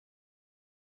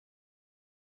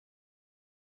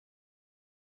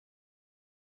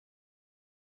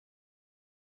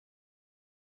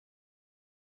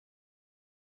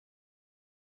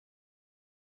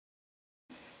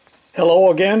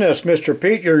Hello again, it's Mr.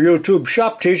 Pete, your YouTube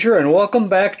shop teacher, and welcome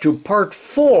back to part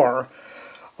 4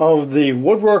 of the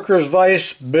Woodworker's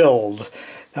Vice build.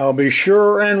 Now be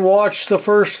sure and watch the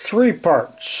first 3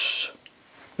 parts.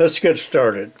 Let's get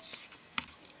started.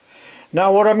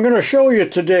 Now what I'm going to show you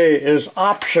today is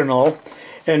optional,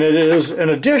 and it is an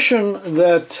addition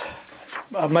that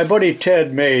my buddy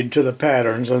Ted made to the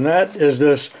patterns, and that is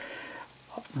this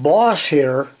boss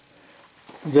here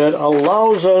that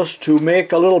allows us to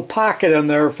make a little pocket in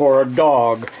there for a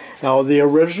dog. Now the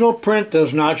original print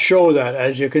does not show that.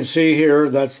 As you can see here,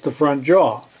 that's the front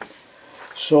jaw.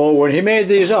 So when he made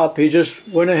these up, he just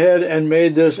went ahead and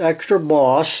made this extra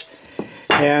boss,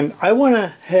 and I went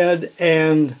ahead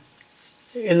and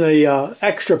in the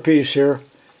extra piece here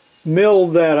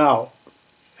milled that out,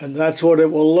 and that's what it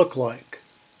will look like.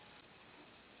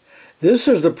 This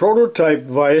is the prototype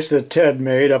vise that Ted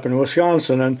made up in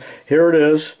Wisconsin, and here it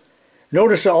is.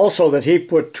 Notice also that he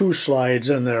put 2 slides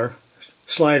in there,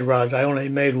 slide rods. I only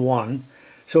made 1.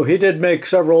 So he did make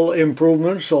several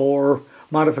improvements or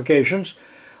modifications.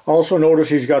 Also notice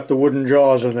he's got the wooden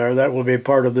jaws in there. That will be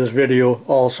part of this video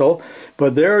also.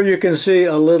 But there you can see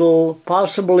a little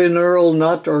possibly knurled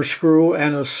nut or screw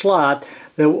and a slot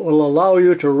that will allow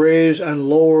you to raise and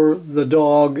lower the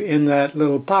dog in that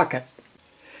little pocket.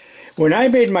 When I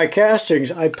made my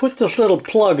castings, I put this little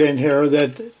plug in here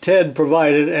that Ted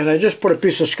provided, and I just put a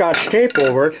piece of Scotch tape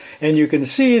over it, and you can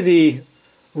see the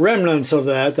remnants of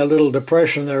that little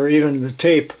depression there. Even the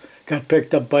tape got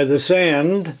picked up by the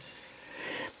sand.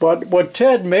 But what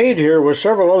Ted made here was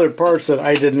several other parts that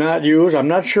I did not use. I'm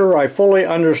not sure I fully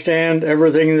understand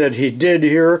everything that he did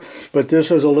here, but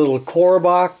this is a little core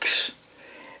box,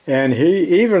 and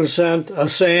he even sent a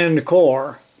sand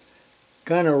core.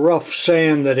 Kind of rough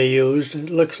sand that he used. It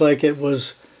looks like it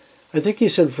was, I think he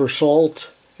said for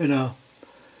salt in a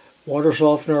water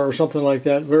softener or something like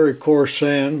that. Very coarse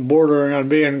sand, bordering on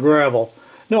being gravel.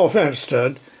 No offense,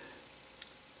 Ted.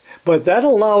 But that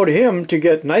allowed him to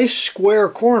get nice square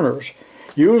corners.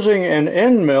 Using an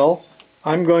end mill,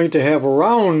 I'm going to have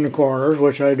round corners,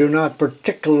 which I do not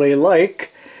particularly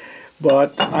like,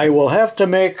 but I will have to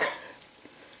make,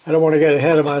 I don't want to get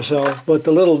ahead of myself, but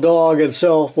the little dog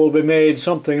itself will be made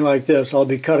something like this. I'll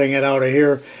be cutting it out of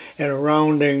here and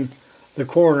rounding the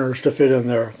corners to fit in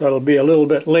there. That'll be a little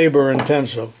bit labor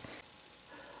intensive.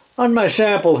 On my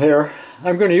sample here,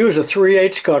 I'm going to use a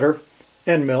 3/8 cutter,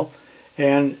 end mill,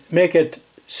 and make it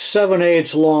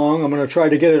 7/8 long. I'm going to try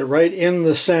to get it right in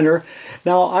the center.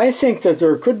 Now I think that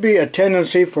there could be a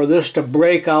tendency for this to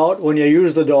break out when you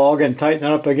use the dog and tighten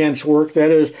it up against work. That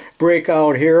is, break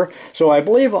out here. So I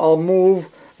believe I'll move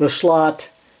the slot,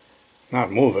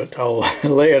 not move it, I'll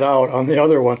lay it out on the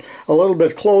other one a little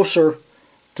bit closer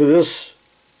to this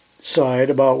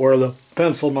side, about where the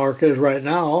pencil mark is right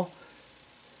now.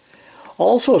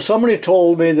 Also, somebody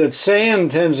told me that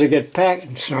sand tends to get packed,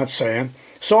 it's not sand,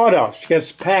 sawdust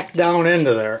gets packed down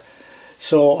into there.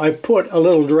 So I put a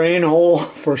little drain hole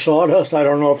for sawdust. I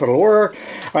don't know if it'll work.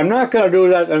 I'm not going to do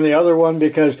that on the other one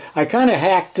because I kind of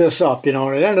hacked this up, you know,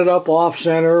 and it ended up off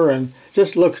center and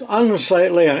just looks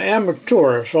unsightly and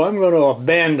amateurish. So I'm going to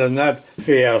abandon that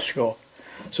fiasco.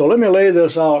 So let me lay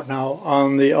this out now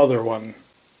on the other one.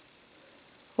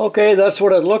 Okay, that's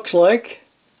what it looks like.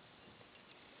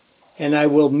 And I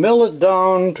will mill it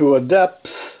down to a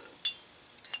depth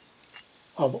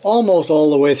of almost all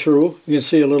the way through. You can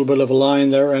see a little bit of a line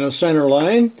there and a center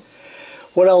line.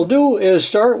 What I'll do is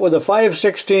start with a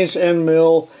 5/16 end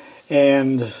mill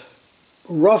and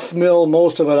rough mill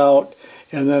most of it out,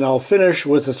 and then I'll finish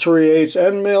with the 3/8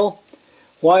 end mill.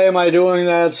 Why am I doing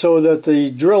that? So that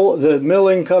the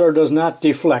milling cutter does not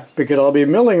deflect, because I'll be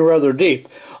milling rather deep.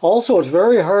 Also, it's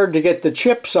very hard to get the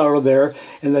chips out of there,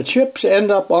 and the chips end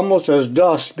up almost as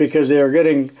dust because they are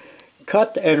getting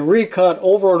cut and recut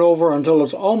over and over until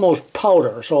it's almost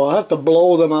powder. So I'll have to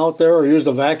blow them out there or use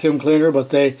the vacuum cleaner,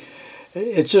 but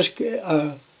it's just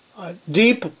a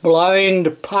deep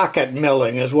blind pocket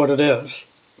milling is what it is.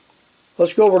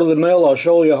 Let's go over to the mill. I'll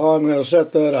show you how I'm going to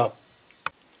set that up.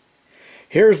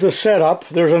 Here's the setup.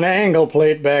 There's an angle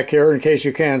plate back here in case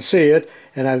you can't see it,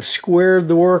 and I've squared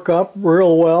the work up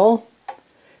real well,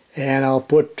 and I'll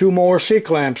put 2 more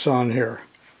C-clamps on here.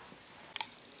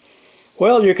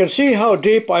 Well, you can see how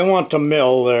deep I want to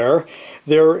mill there.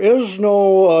 There is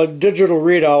no digital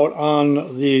readout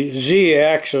on the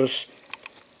Z-axis,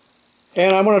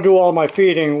 and I'm going to do all my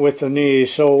feeding with the knee.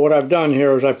 So what I've done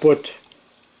here is I put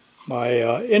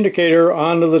my indicator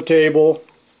onto the table.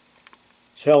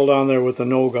 It's held on there with the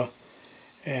Noga.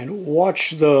 And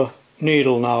watch the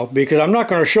needle now, because I'm not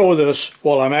going to show this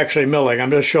while I'm actually milling. I'm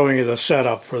just showing you the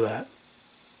setup for that.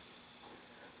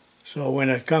 So when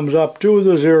it comes up to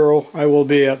the 0, I will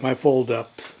be at my full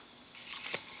depth.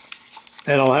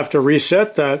 And I'll have to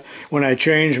reset that when I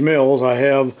change mills. I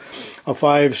have a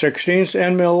 5/16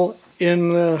 end mill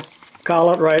in the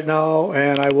collet right now,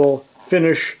 and I will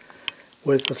finish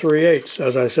with the 3/8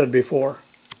 as I said before.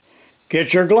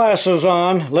 Get your glasses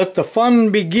on, let the fun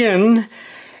begin,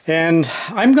 and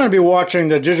I'm going to be watching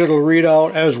the digital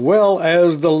readout as well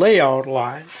as the layout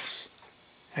lines.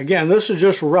 Again, this is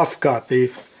just rough cut. The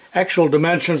actual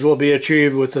dimensions will be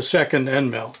achieved with the second end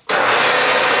mill.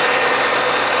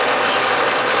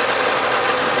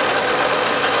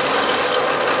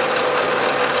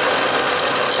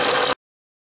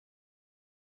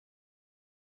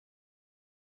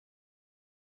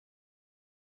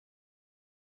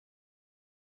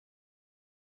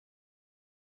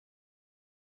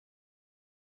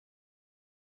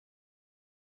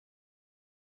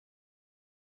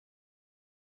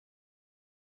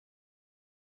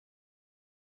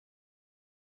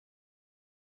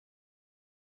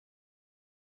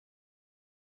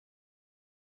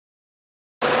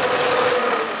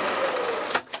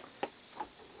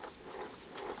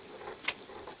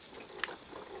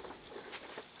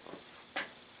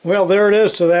 Well, there it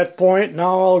is to that point.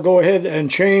 Now I'll go ahead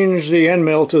and change the end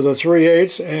mill to the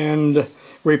 3/8 and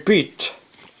repeat.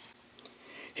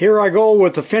 Here I go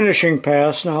with the finishing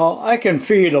pass. Now I can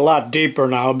feed a lot deeper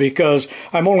now because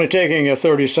I'm only taking a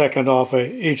 32nd off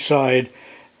of each side.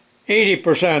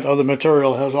 80% of the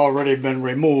material has already been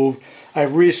removed.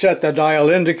 I've reset the dial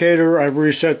indicator, I've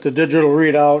reset the digital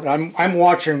readout. I'm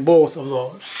watching both of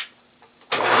those.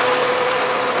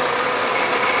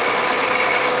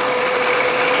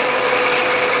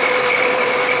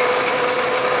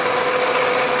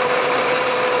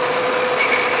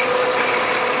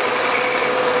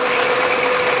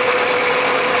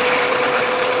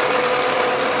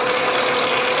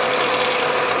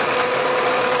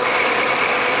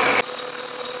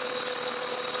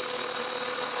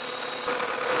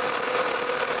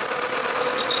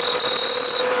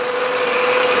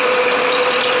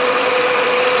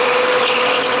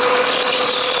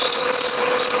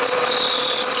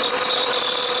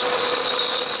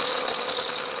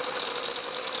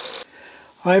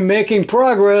 I'm making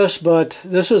progress, but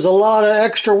this is a lot of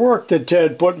extra work that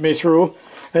Ted put me through.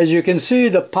 As you can see,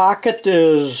 the pocket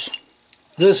is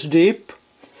this deep.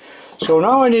 So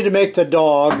now I need to make the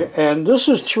dog, and this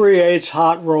is 3/8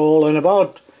 hot roll, and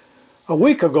about a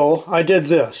week ago I did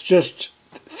this, just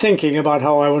thinking about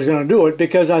how I was going to do it,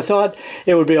 because I thought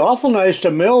it would be awful nice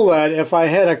to mill that if I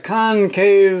had a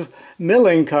concave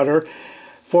milling cutter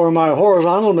for my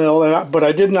horizontal mill, but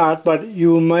I did not. But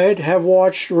you might have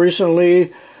watched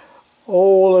recently,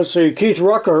 let's see, Keith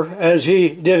Rucker, as he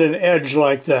did an edge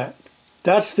like that.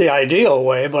 That's the ideal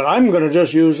way, but I'm going to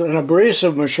just use an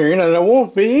abrasive machine, and it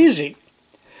won't be easy.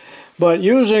 But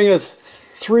using a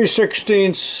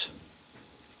 3/16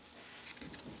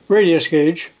 radius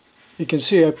gauge, you can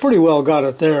see I pretty well got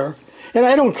it there. And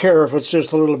I don't care if it's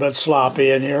just a little bit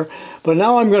sloppy in here. But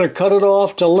now I'm going to cut it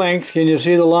off to length. Can you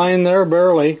see the line there?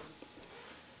 Barely.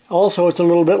 Also, it's a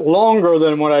little bit longer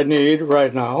than what I need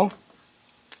right now.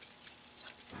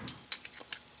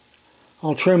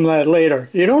 I'll trim that later.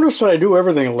 You notice that I do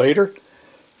everything later?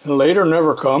 And later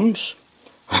never comes.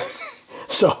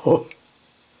 So,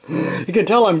 you can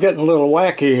tell I'm getting a little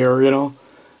wacky here, you know.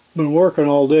 Been working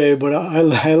all day, but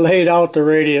I laid out the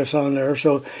radius on there,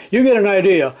 so you get an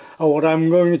idea of what I'm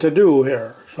going to do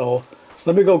here. So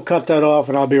let me go cut that off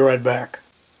and I'll be right back.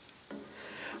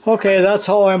 Okay, that's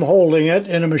how I'm holding it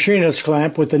in a machinist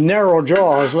clamp with the narrow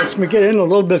jaws. Lets me get in a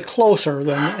little bit closer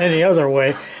than any other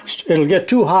way. It'll get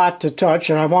too hot to touch,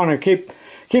 and I want to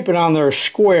keep it on there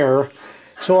square.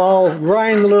 So I'll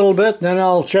grind a little bit, then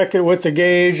I'll check it with the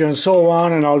gauge and so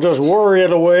on, and I'll just worry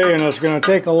it away, and it's going to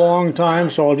take a long time,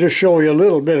 so I'll just show you a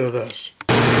little bit of this.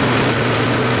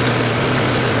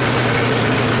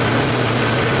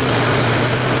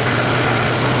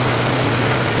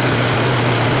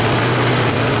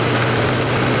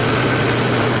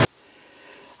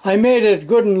 I made it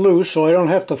good and loose so I don't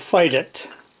have to fight it.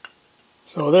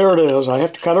 So there it is. I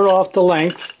have to cut it off the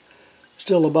length.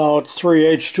 Still about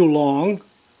 3/8 too long.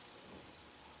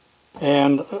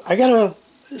 And I gotta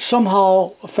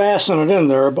somehow fasten it in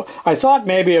there. But I thought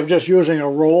maybe of just using a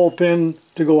roll pin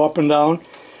to go up and down.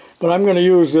 But I'm going to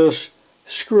use this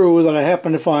screw that I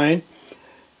happen to find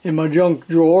in my junk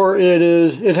drawer.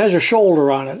 It has a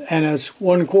shoulder on it, and it's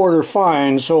 1/4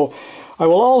 fine. So I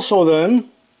will also then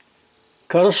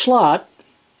cut a slot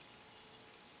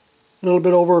a little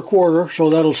bit over 1/4, so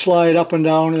that'll slide up and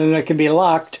down, and it can be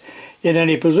locked in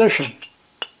any position.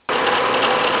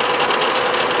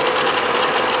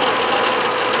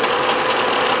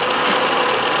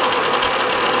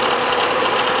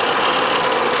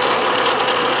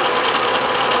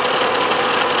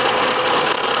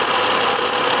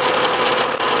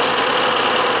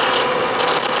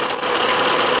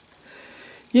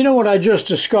 You know what I just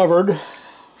discovered,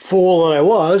 fool that I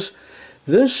was?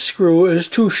 This screw is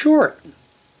too short.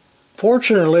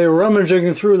 Fortunately,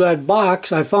 rummaging through that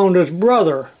box, I found its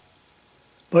brother,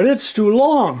 but it's too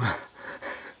long.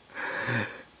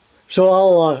 So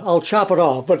I'll chop it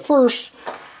off. But first,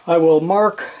 I will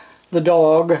mark the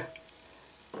dog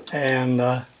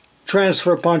and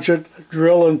transfer punch it,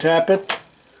 drill and tap it,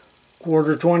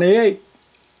 1/4-28.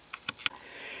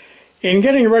 In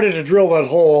getting ready to drill that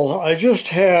hole, I just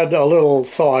had a little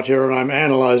thought here and I'm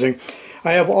analyzing.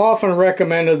 I have often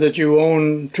recommended that you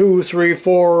own 2, 3,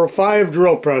 4, or 5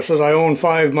 drill presses. I own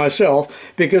 5 myself,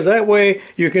 because that way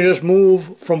you can just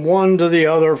move from one to the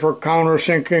other for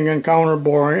countersinking and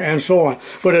counterboring and so on.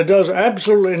 But it does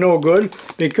absolutely no good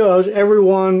because every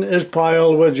one is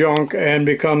piled with junk and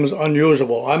becomes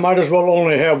unusable. I might as well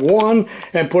only have one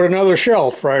and put another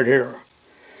shelf right here.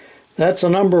 That's a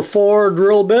number 4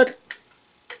 drill bit.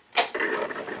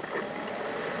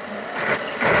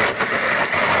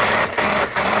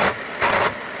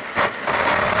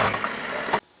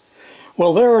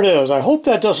 Well, there it is. I hope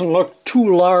that doesn't look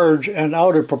too large and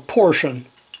out of proportion.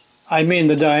 I mean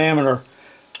the diameter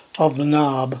of the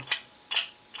knob.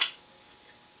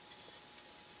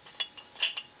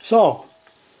 So,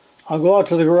 I'll go out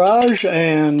to the garage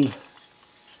and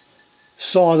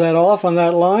saw that off on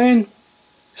that line,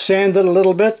 sand it a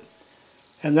little bit,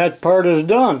 and that part is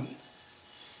done.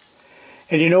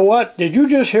 And you know what? Did you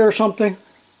just hear something?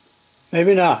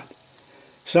 Maybe not.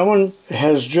 Someone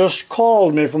has just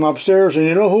called me from upstairs, and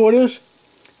you know who it is?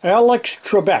 Alex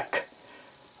Trebek.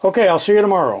 Okay, I'll see you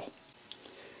tomorrow.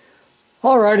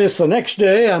 Alright, it's the next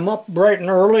day. I'm up bright and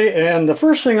early, and the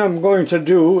first thing I'm going to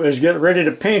do is get ready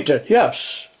to paint it.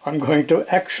 Yes, I'm going to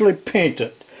actually paint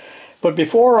it. But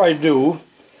before I do,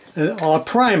 I'll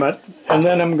prime it, and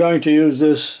then I'm going to use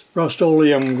this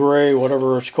Rust-Oleum gray,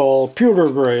 whatever it's called. Pewter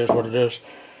gray is what it is.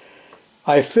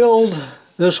 I filled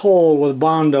this hole with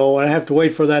Bondo, and I have to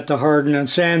wait for that to harden and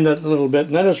sand it a little bit,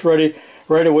 and then it's ready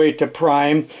right away to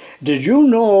prime. Did you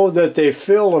know that they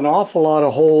fill an awful lot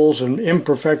of holes and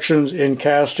imperfections in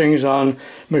castings on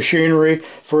machinery?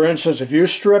 For instance, if you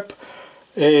strip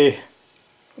a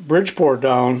Bridgeport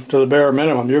down to the bare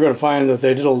minimum, you're going to find that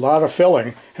they did a lot of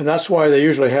filling, and that's why they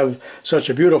usually have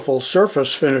such a beautiful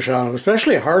surface finish on them.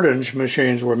 Especially hardened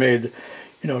machines were made,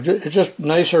 you know, it's just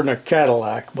nicer than a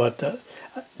Cadillac, but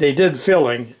they did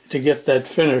filling to get that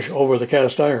finish over the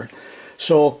cast iron.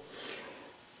 So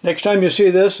next time you see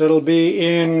this, it'll be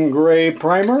in gray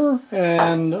primer,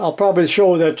 and I'll probably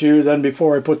show that to you then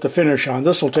before I put the finish on.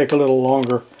 This will take a little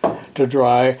longer to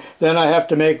dry. Then I have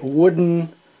to make wooden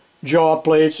jaw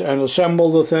plates and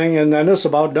assemble the thing, and then it's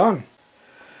about done.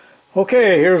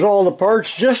 Okay, here's all the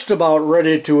parts just about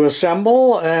ready to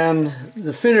assemble, and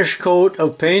the finish coat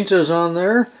of paint is on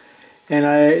there. And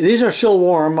these are still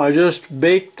warm. I just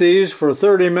baked these for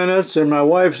 30 minutes in my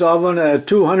wife's oven at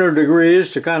 200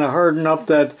 degrees to kind of harden up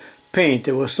that paint.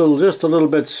 It was still just a little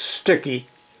bit sticky.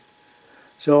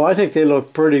 So I think they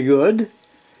look pretty good.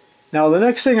 Now the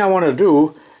next thing I want to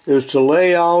do is to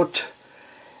lay out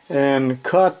and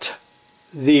cut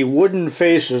the wooden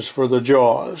faces for the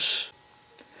jaws.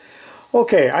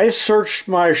 Okay, I searched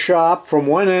my shop from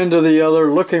one end to the other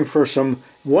looking for some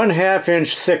 1/2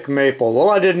 inch thick maple.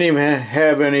 Well, I didn't even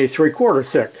have any 3/4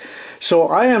 thick. So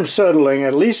I am settling,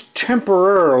 at least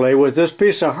temporarily, with this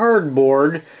piece of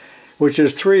hardboard, which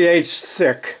is 3/8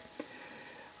 thick.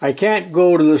 I can't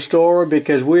go to the store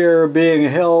because we are being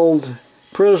held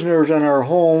prisoners in our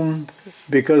home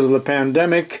because of the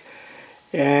pandemic,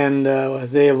 and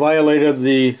they have violated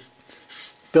the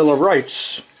Bill of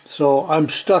Rights. So I'm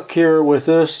stuck here with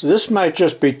this. This might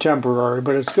just be temporary,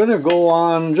 but it's going to go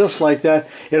on just like that.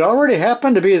 It already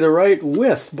happened to be the right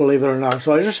width, believe it or not.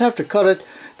 So I just have to cut it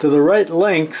to the right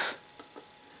length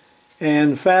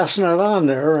and fasten it on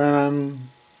there, and I'm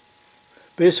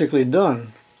basically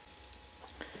done.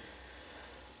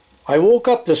 I woke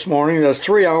up this morning, that's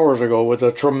 3 hours ago, with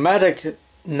a traumatic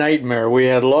nightmare. We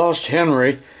had lost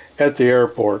Henry at the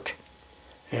airport,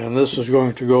 and this is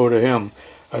going to go to him.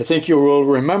 I think you will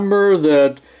remember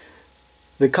that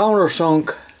the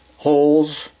countersunk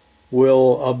holes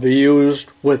will be used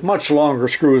with much longer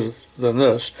screws than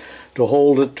this to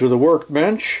hold it to the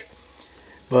workbench,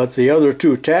 but the other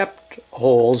 2 tapped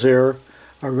holes here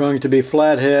are going to be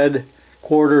flathead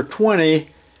 1/4-20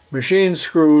 machine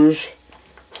screws,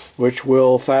 which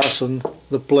will fasten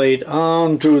the plate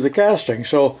onto the casting.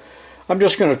 So I'm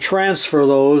just going to transfer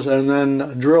those and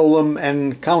then drill them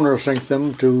and countersink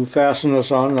them to fasten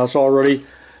this on. That's already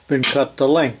been cut to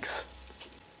length.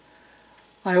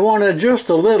 I wanted just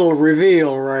a little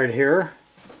reveal right here.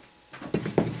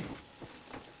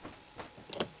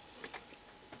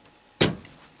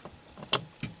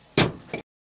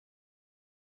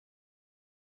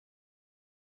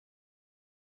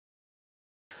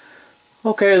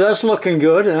 Okay, that's looking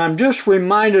good, and I'm just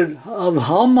reminded of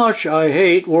how much I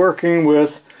hate working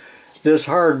with this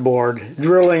hardboard,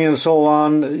 drilling and so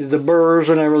on. The burrs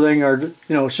and everything are, you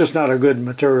know, it's just not a good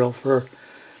material for.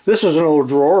 This is an old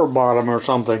drawer bottom or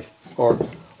something, or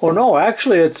oh no,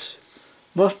 actually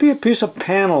must be a piece of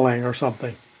paneling or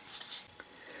something.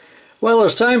 Well,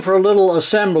 it's time for a little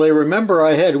assembly. Remember,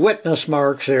 I had witness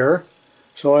marks here,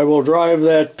 so I will drive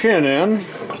that pin in.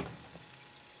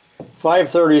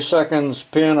 5/32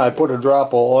 pin, I put a drop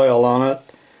of oil on it,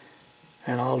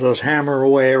 and I'll just hammer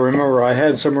away. Remember, I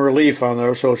had some relief on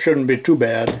there, so it shouldn't be too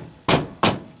bad.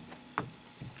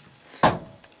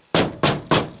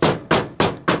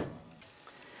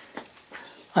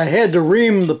 I had to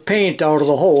ream the paint out of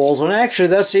the holes, and actually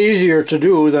that's easier to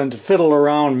do than to fiddle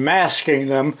around masking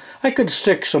them. I could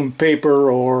stick some paper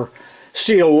or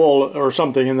steel wool or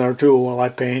something in there too while I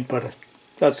paint, but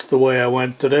that's the way I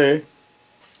went today.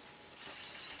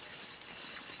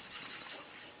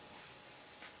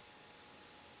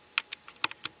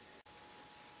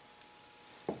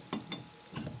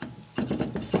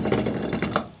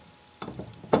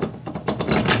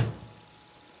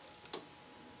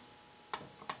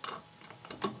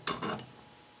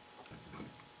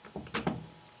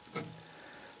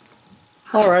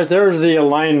 Alright, there's the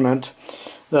alignment.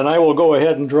 Then I will go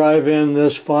ahead and drive in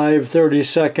this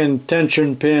 5/32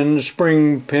 tension pin,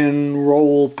 spring pin,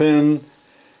 roll pin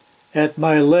at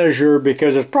my leisure,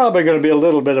 because it's probably going to be a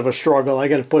little bit of a struggle. I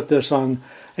got to put this on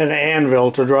an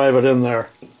anvil to drive it in there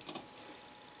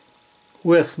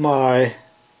with my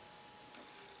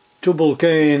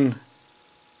tubalcain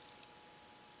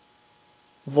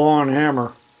Vaughan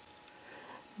hammer.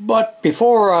 But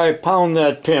before I pound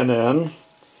that pin in,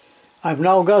 I've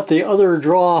now got the other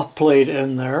draw plate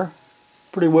in there,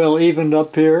 pretty well evened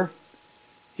up here,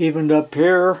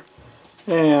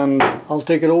 and I'll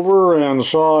take it over and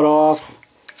saw it off,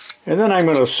 and then I'm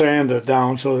going to sand it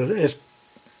down so that it's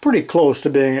pretty close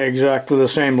to being exactly the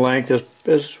same length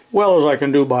as well as I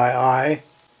can do by eye.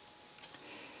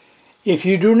 If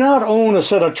you do not own a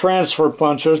set of transfer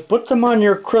punches, put them on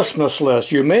your Christmas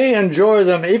list. You may enjoy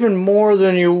them even more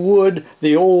than you would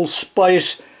the Old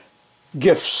Spice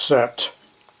gift set.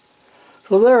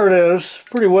 So there it is,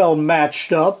 pretty well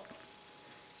matched up.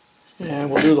 And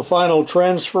we'll do the final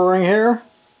transferring here.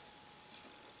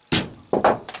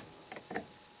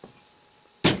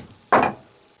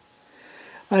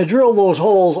 I drilled those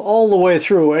holes all the way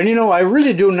through, and you know, I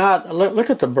really do not, look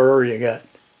at the burr you get.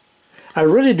 I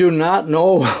really do not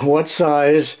know what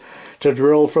size to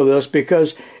drill for this,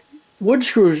 because wood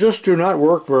screws just do not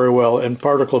work very well in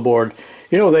particle board.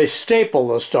 You know, they staple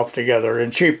the stuff together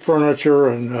in cheap furniture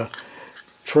and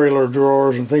trailer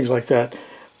drawers and things like that.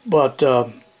 But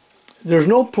there's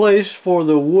no place for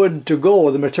the wood to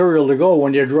go, the material to go,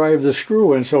 when you drive the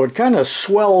screw in, so it kind of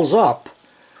swells up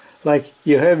like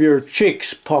you have your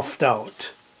cheeks puffed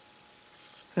out.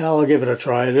 And I'll give it a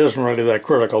try. It isn't really that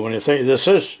critical when you think this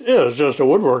is just a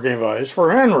woodworking vise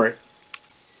for Henry.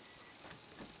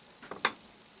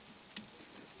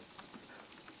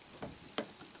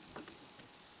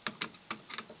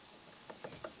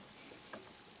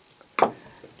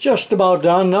 Just about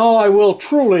done. Now I will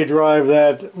truly drive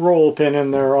that roll pin in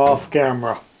there off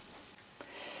camera.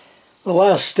 The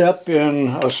last step in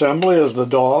assembly is the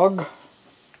dog.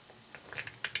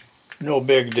 No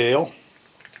big deal.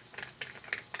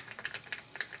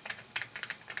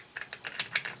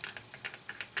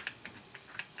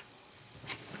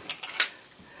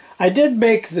 I did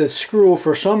make the screw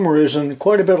for some reason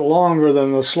quite a bit longer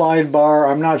than the slide bar.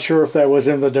 I'm not sure if that was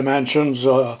in the dimensions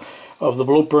of the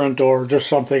blueprint or just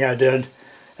something I did.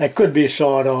 That could be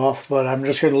sawed off, but I'm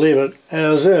just going to leave it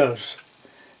as is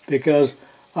because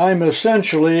I'm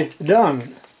essentially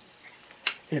done.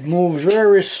 It moves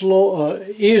very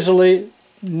easily,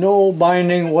 no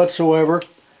binding whatsoever.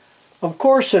 Of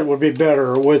course it would be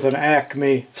better with an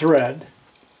Acme thread.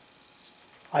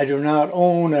 I do not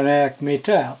own an Acme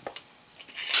tap.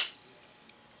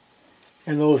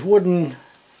 And those wooden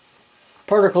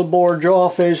particle board jaw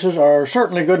faces are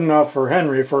certainly good enough for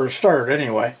Henry for a start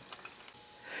anyway.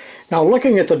 Now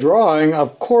looking at the drawing,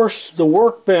 of course the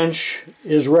workbench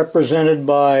is represented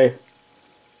by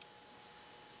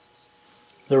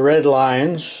the red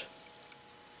lines.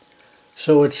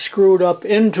 So it's screwed up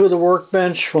into the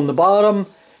workbench from the bottom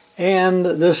and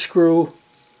this screw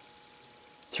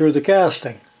through the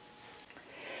casting.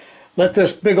 Let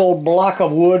this big old block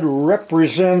of wood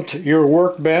represent your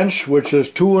workbench, which is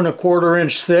 2 1/4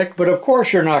 inch thick, but of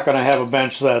course you're not going to have a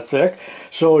bench that thick.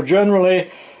 So generally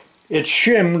it's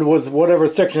shimmed with whatever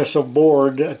thickness of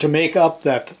board to make up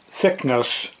that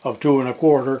thickness of 2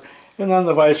 1/4, And then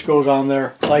the vise goes on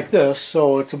there like this,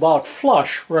 so it's about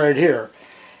flush right here.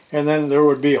 And then there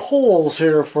would be holes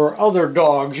here for other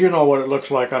dogs. You know what it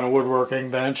looks like on a woodworking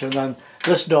bench. And then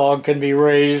this dog can be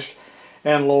raised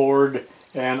and lowered,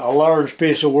 and a large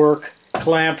piece of work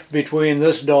clamped between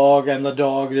this dog and the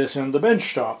dog that's in the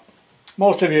bench top.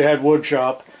 Most of you had wood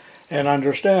shop and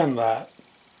understand that.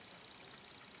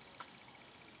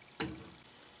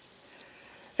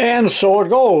 And so it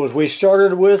goes. We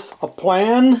started with a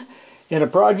plan in a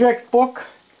project book.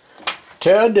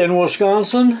 Ted in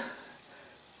Wisconsin,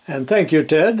 and thank you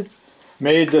Ted,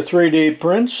 made the 3D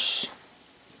prints.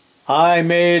 I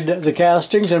made the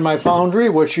castings in my foundry,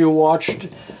 which you watched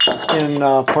in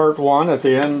part 1, at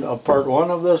the end of part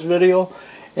 1 of this video.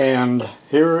 And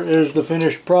here is the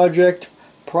finished project.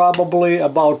 Probably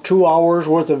about 2 hours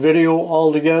worth of video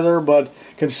altogether, but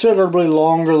considerably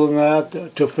longer than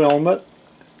that to film it,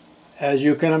 as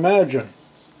you can imagine.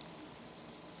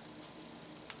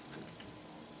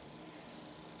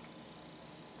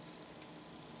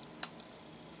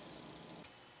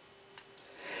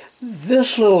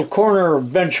 This little corner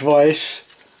bench vise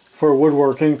for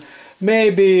woodworking may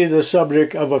be the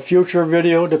subject of a future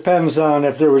video. Depends on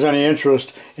if there was any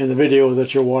interest in the video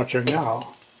that you're watching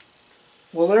now.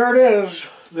 Well, there it is,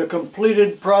 the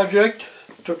completed project.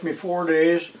 It took me 4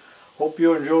 days. Hope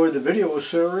you enjoyed the video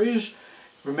series.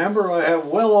 Remember, I have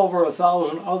well over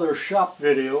 1,000 other shop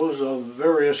videos of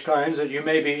various kinds that you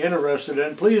may be interested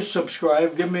in. Please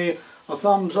subscribe. Give me a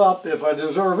thumbs up if I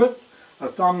deserve it. A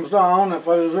thumbs down if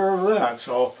I deserve that.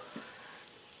 So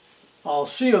I'll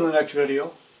see you in the next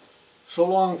video. So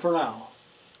long for now.